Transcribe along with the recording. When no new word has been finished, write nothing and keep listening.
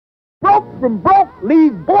Broke from broke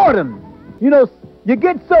leaves boredom. You know, you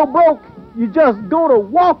get so broke, you just go to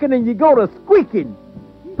walking and you go to squeaking.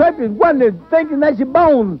 People wonder, thinking that's your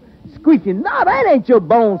bones squeaking. No, that ain't your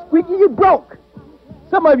bones squeaking. You broke.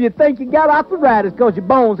 Some of you think you got arthritis because your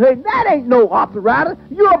bones hurt. That ain't no arthritis.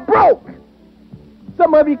 You're broke.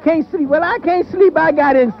 Some of you can't sleep. Well, I can't sleep. I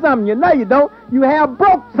got insomnia. No, you don't. You have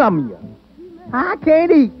broke insomnia. I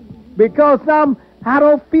can't eat because I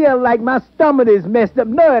don't feel like my stomach is messed up.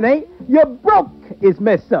 No, it ain't. Your broke is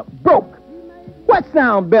messed up. Broke. What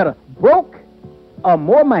sounds better, broke or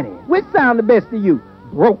more money? Which sound the best to you?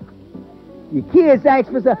 Broke. Your kids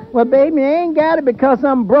ask for something. Well, baby, I ain't got it because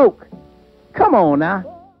I'm broke. Come on now.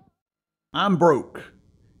 I'm broke.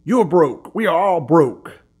 You're broke. We are all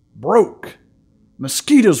broke. Broke.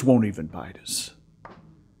 Mosquitoes won't even bite us.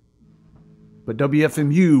 But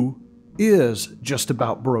WFMU is just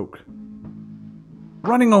about broke.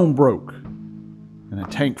 Running on broke. And a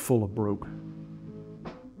tank full of broke.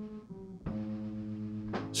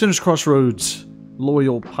 Sinners Crossroads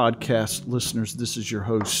loyal podcast listeners, this is your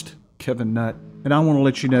host, Kevin Nutt. And I want to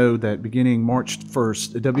let you know that beginning March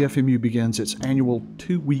 1st, WFMU begins its annual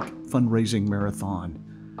 2-week fundraising marathon.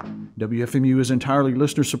 WFMU is entirely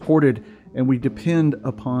listener supported, and we depend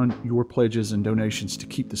upon your pledges and donations to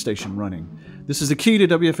keep the station running. This is the key to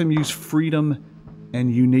WFMU's freedom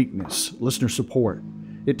and uniqueness, listener support.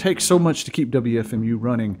 It takes so much to keep WFMU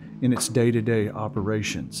running in its day-to-day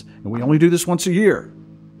operations, and we only do this once a year.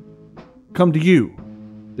 Come to you,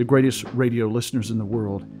 the greatest radio listeners in the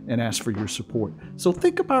world, and ask for your support. So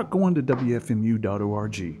think about going to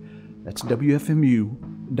WFMU.org. That's WFMU.org.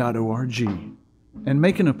 And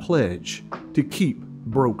making a pledge to keep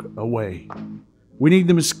broke away. We need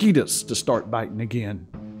the mosquitoes to start biting again.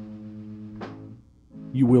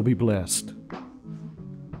 You will be blessed.